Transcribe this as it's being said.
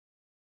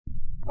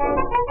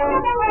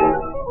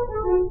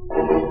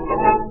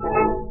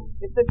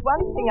If there's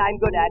one thing I'm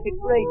good at,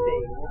 it's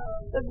racing.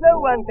 There's no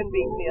one can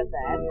beat me at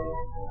that.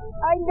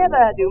 I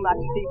never do much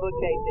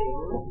steeplechasing.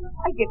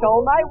 I get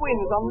all my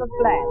wins on the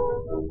flat.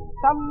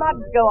 Some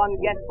muds go on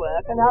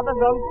guesswork and others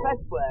on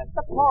presswork.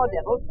 The poor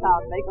devils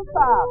can't make a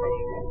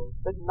farthing.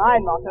 But my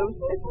motto's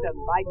system,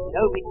 by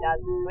Jove it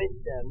does twist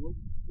them.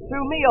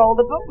 Through me all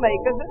the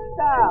bookmakers are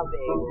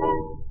starving.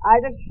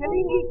 I'd a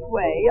shilling each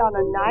way on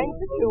a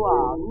 9-to-2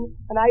 on,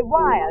 and I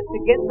wired to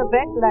get the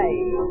bet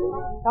laid.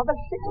 Now the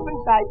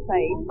sixpence I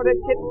paid for a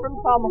tip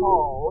from Tom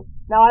Hall,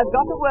 now I've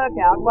got to work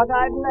out what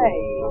I've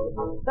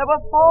made. There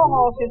were 4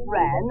 horses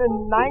ran,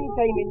 and mine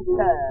came in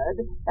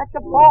third. That's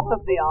a fourth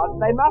of the odds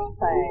they must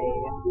pay.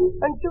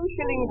 And 2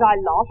 shillings I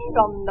lost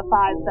on the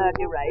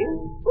 5:30 race,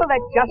 well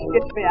that just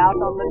gets me out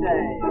on the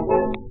day.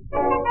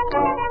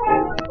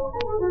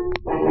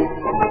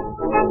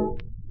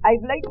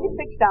 I've lately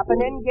fixed up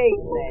an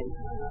engagement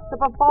to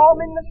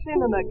perform in the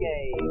cinema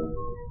game.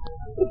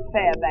 If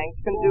Fairbanks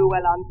can do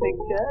well on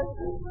pictures,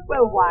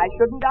 well, why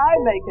shouldn't I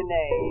make a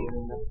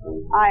name?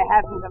 I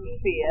haven't a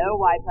fear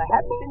why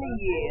perhaps in a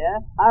year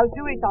I'll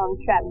do it on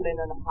Chaplin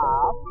and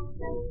Half.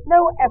 No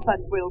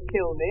effort will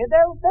kill me,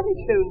 they'll very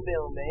soon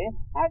bill me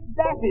as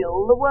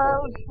Basil, the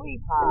world's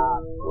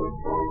sweetheart.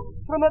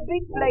 From a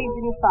big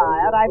blazing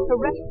fire I've to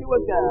rescue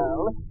a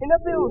girl in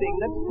a building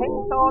that's 10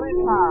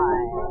 stories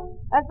high.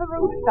 As the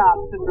roof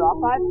starts to drop,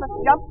 I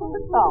must jump from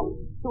the top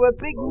to a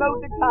big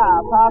motor car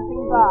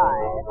passing by.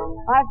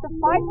 I have to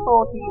fight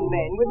 14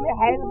 men with my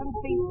hands and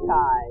feet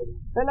tied.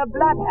 Then a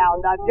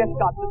bloodhound I've just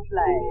got to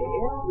slay.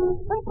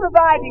 And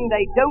providing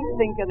they don't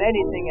think of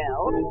anything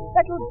else,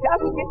 that'll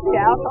just get me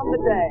out on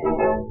the day.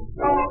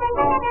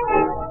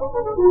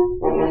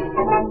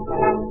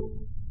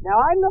 Now,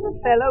 I'm not a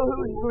fellow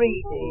who's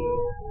greedy,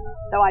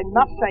 though I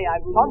must say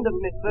I'm fond of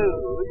my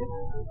food.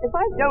 If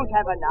I don't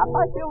have enough,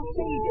 I feel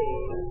seedy.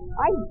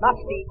 I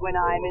must eat when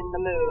I'm in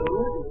the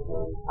mood.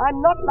 I'm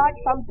not like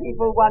some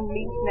people one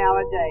meets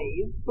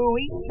nowadays, who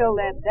eat till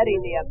they're very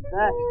near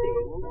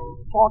bursting,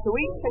 for to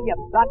eat till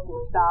your button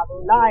starts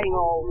lying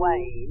all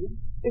ways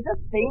is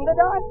a thing that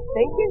I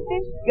think is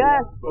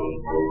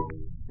disgusting.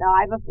 Now,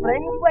 I've a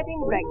friend's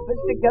wedding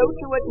breakfast to go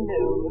to at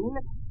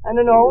noon, and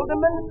an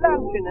alderman's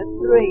luncheon at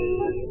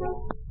 3.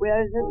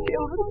 Whereas a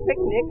children's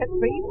picnic at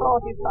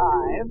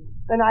 3:45,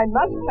 then I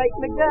must take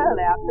my girl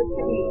out to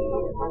tea.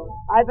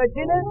 I've a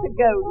dinner to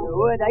go to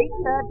at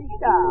 8:30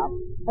 sharp,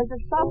 and to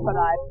supper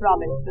I've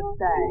promised to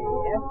stay.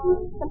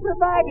 And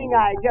providing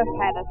I just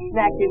have a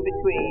snack in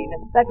between,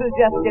 that'll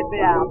just get me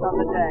out on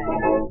the day.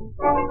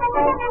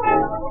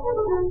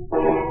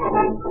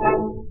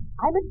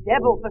 I'm a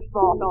devil for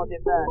sport or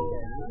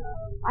diversion.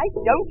 I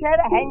don't care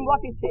to hang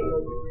what it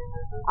is.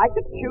 I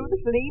could chew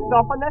the sleeves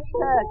off a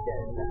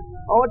nasturtium,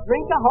 or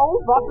drink a whole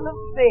bottle of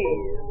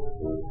fizz.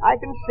 I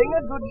can sing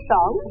a good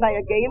song, play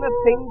a game of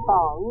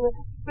ping-pong,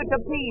 split a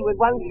pea with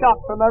one shot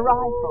from a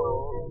rifle,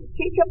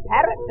 teach a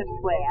parrot to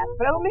swear,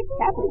 throw me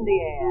cap in the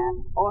air,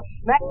 or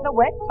smack the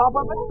wet top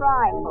of a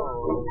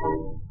trifle.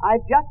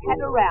 I've just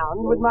had a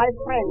round with my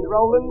friend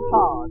Roland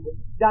Todd,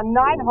 done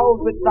 9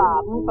 holes with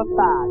Barden for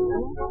fun.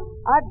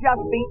 I've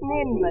just beaten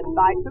Inman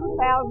by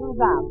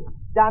 2,000 up,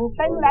 done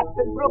 10 laps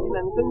at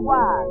Brooklands and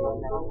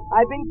won.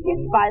 I've been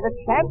kissed by the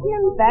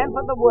champion vamp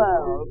of the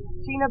world,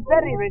 seen a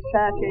very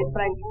recherché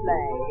French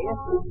play.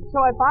 So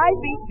if I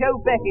beat Joe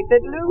Beckett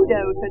at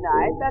Ludo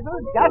tonight,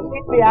 that'll just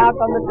get me out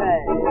on the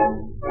day.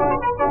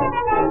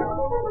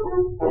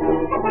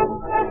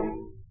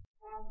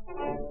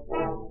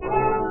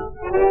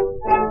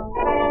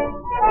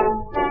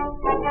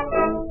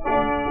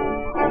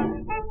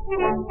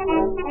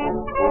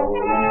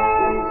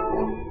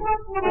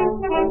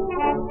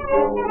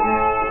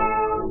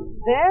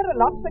 There are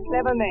lots of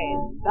clever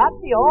men, but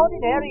the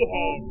ordinary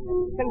head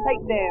can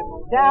take them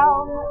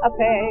down a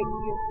peg.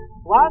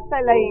 Whilst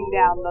they're laying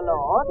down the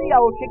law, the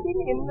old chicken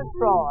in the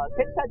straw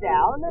sits her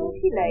down and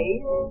she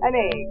lays an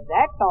egg,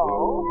 that's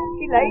all.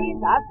 She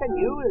lays us a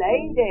new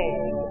laid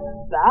egg.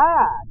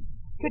 But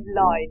could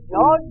Loyd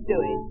Tate do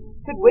it?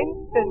 Could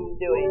Winston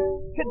do it?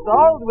 Could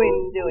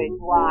Baldwin do it?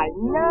 Why,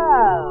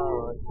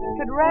 no.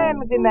 Could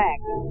Ramsay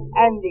Mac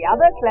and the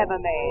other clever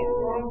men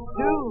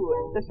do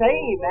the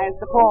same as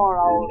the poor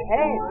old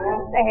hen?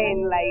 The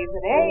hen lays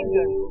an egg,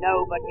 and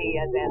nobody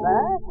has ever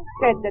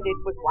said that it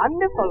was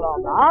wonderful or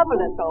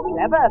marvelous or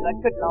clever,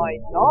 but could Loyd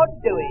Tate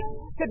do it?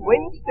 Could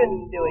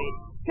Winston do it?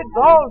 Could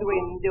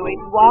Baldwin do it?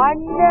 Why,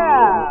 no.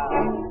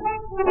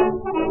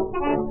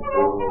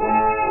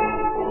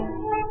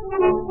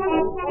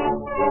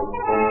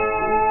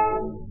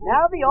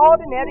 Now the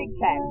ordinary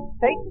cat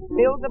takes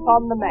pills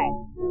upon the mat,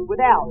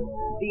 without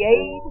the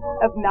aid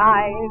of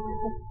knives,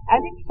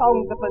 and its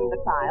songs upon the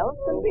tiles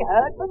can be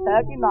heard for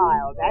 30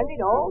 miles, and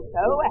it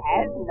also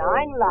has 9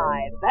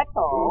 lives, that's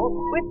all,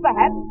 with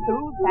perhaps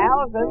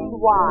 2,000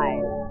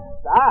 wives.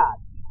 But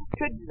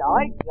Could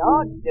Loyd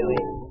do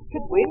it?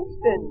 Could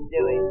Winston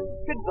do it?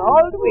 Could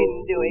Baldwin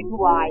do it?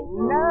 Why,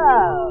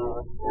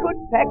 no. Could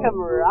Peckham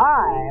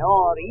Rye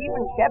or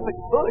even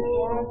Shepherd's Bush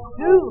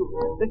do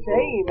the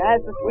same as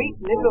the sweet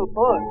little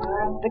puss?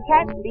 The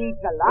cat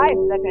leads a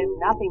life that has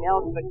nothing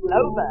else but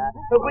clover,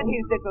 but with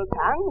his little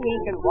tongue he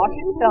can wash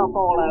himself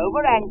all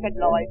over. And could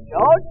Loyd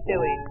George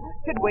do it?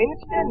 Could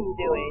Winston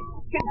do it?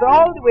 Could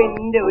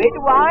Baldwin do it?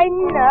 Why,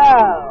 no.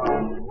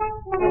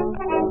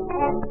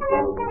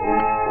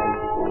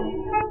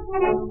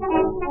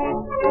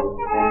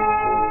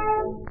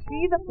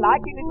 See the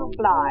flighty little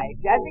fly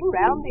jazzing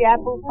round the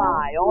apple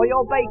pie, or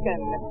your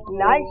bacon,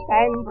 nice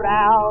and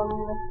brown.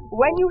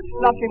 When you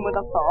slush him with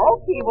a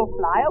fork, he will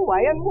fly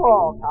away and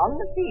walk on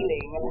the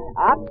ceiling,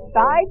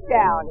 upside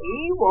down.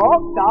 He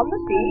walks on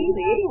the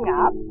ceiling,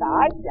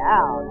 upside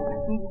down.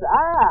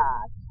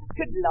 But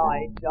could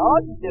Loyd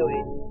George do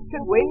it?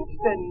 Could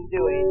Winston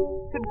do it?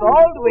 Could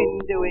Baldwin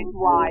do it?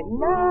 Why,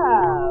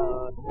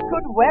 no.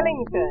 Could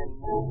Wellington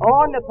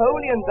or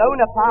Napoleon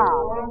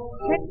Bonaparte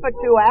sit for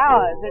 2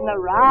 hours in the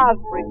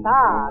raspberry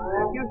tart?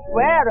 You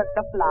swear at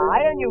the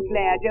fly and you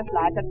glare just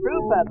like a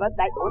trooper, but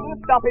that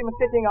wouldn't stop him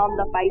sitting on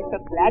the face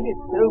of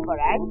Gladys Cooper.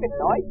 And could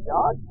Loyd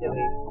George do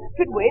it?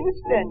 Could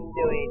Winston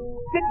do it?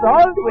 Could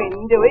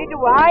Baldwin do it?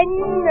 Why,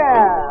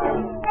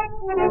 no.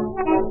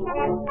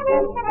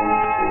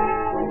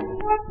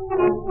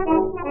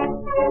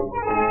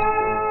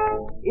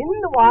 In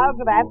the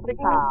wilds of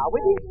Africa,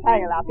 with his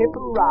tail up, hip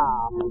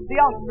hurrah, the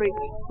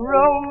ostrich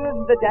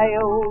roams the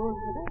dales.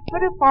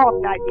 For a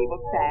fortnight he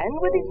will stand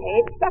with his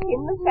head stuck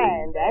in the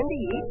sand, and he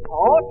eats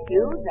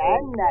horseshoes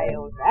and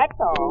nails,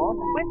 that's all,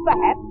 with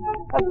perhaps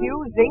a few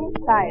zinc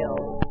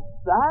tails.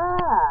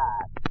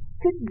 But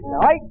could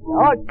Loyd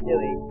George do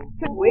it?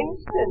 Could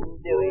Winston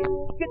do it?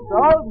 Could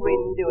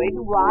Baldwin do it?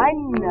 Why,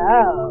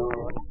 no.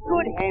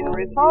 Could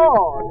Henry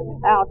Ford,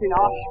 out in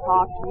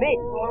Oshkosh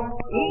Mitch,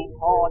 eat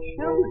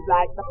horseshoes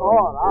like the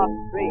poor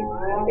ostrich?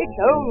 It's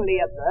only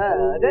a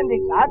bird, and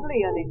it's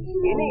ugly and it's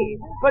skinny,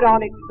 but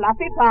on its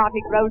fluffy part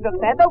it grows a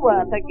feather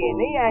worth a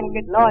guinea. And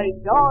could Loyd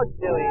George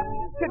do it?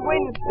 Could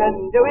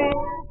Winston do it?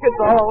 Could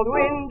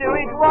Baldwin do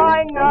it?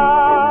 Why,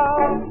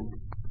 no.